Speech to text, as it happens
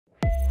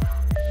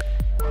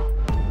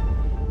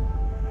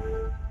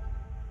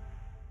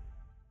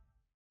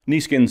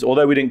Neeskens,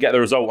 although we didn't get the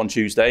result on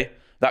Tuesday,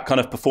 that kind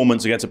of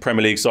performance against a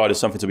Premier League side is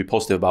something to be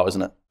positive about,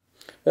 isn't it?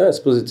 Yeah, it's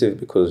positive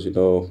because,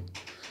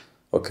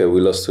 okay,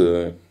 we lost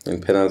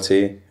in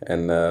penalty,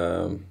 and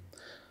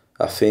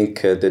I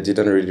think they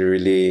didn't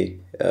really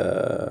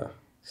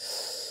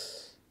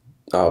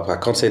I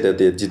can't say that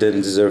they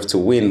didn't deserve to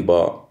win,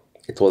 but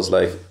it was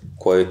like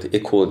quite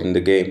equal in the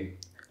game.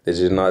 They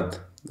did not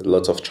a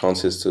lot of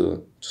chances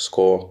to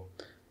score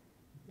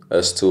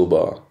us too,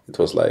 but it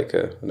was like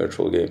a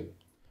neutral game.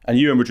 And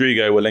you and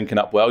Rodrigo were linking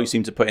up well. You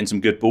seemed to put in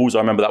some good balls. I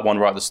remember that one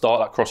right at the start,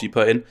 that cross you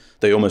put in,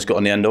 that you almost got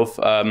on the end of.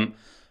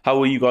 How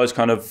were you guys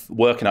kind of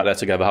working out there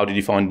together? How did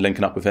you find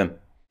linking up with him?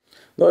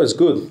 No, it's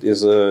good.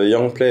 He's a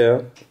young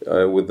player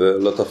with a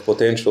lot of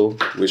potential,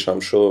 which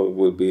I'm sure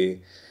will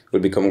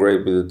become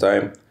great with the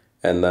time.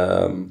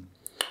 And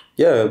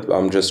yeah,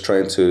 I'm just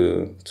trying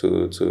to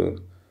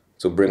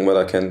bring what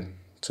I can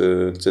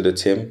to the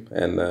team,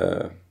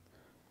 and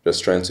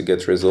just trying to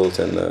get results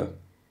and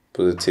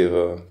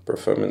positive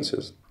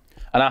performances.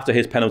 And after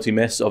his penalty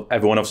miss,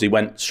 everyone obviously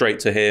went straight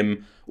to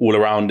him, all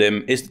around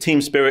him. Is the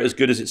team spirit as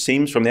good as it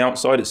seems from the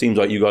outside? It seems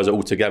like you guys are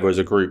all together as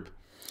a group.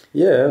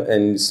 Yeah,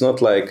 and it's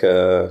not like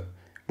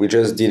we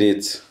just did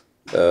it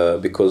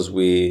because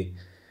we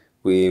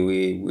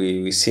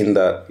seen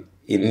that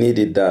it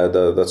needed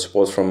that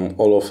support from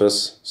all of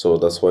us. So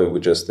that's why we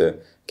just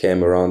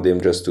came around him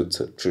just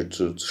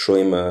to show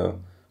him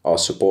our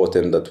support,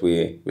 and that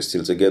we're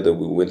still together.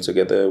 We win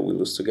together, we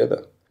lose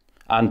together.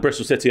 And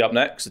Bristol City up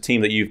next, a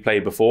team that you've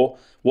played before.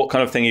 What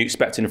kind of thing are you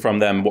expecting from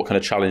them? What kind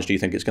of challenge do you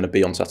think it's going to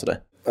be on Saturday?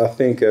 I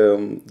think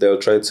they'll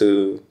try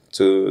to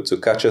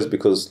catch us,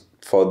 because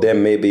for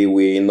them maybe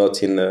we're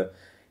not in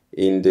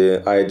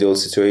the ideal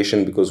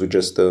situation, because we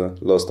just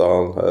lost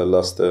our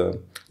last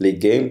league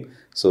game.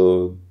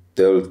 So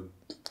they'll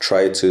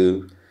try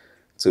to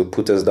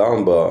put us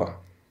down, but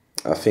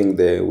I think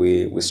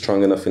we're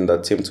strong enough in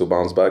that team to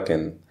bounce back,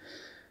 and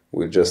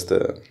we'll just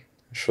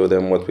show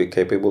them what we're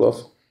capable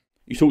of.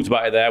 You talked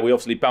about it there. We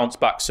obviously bounced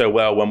back so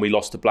well when we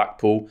lost to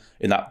Blackpool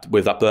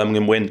with that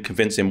Birmingham win,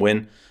 convincing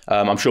win.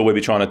 I'm sure we'll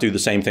be trying to do the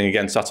same thing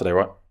again Saturday,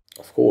 right?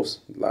 Of course.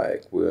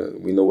 Like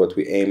we know what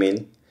we're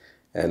aiming,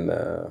 and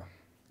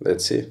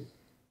let's see.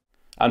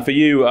 And for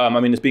you, I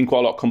mean, there's been quite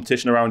a lot of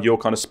competition around your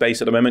kind of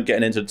space at the moment,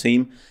 getting into the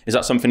team. Is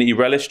that something that you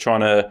relish,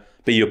 trying to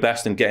be your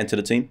best and get into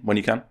the team when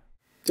you can?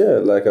 Yeah,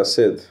 like I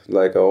said,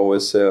 like I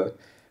always say,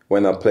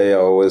 when I play, I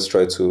always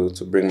try to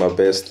bring my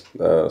best,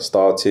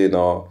 starting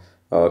or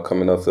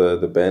coming off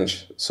the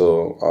bench.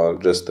 So I'll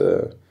just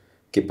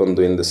keep on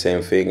doing the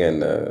same thing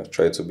and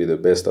try to be the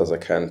best as I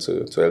can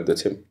to help the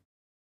team.